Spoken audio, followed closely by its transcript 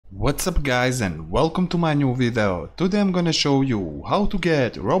What's up guys and welcome to my new video. Today I'm gonna show you how to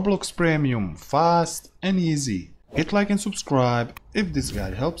get Roblox Premium fast and easy. Hit like and subscribe if this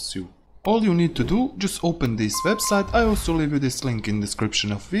guide helps you. All you need to do, just open this website. I also leave you this link in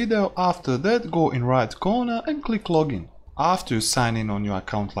description of video. After that, go in right corner and click login. After you sign in on your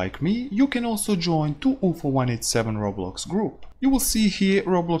account like me, you can also join to UFO 187 Roblox group. You will see here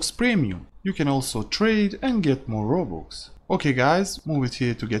Roblox Premium. You can also trade and get more Robux. Okay guys, move it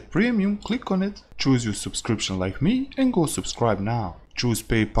here to get premium, click on it, choose your subscription like me and go subscribe now. Choose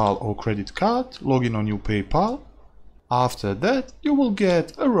PayPal or credit card, log in on your PayPal. After that you will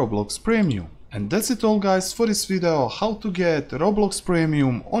get a Roblox Premium. And that's it all guys for this video, how to get Roblox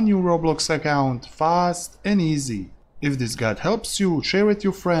Premium on your Roblox account fast and easy. If this guide helps you, share it with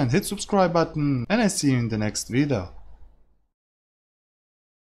your friend, hit subscribe button and I see you in the next video.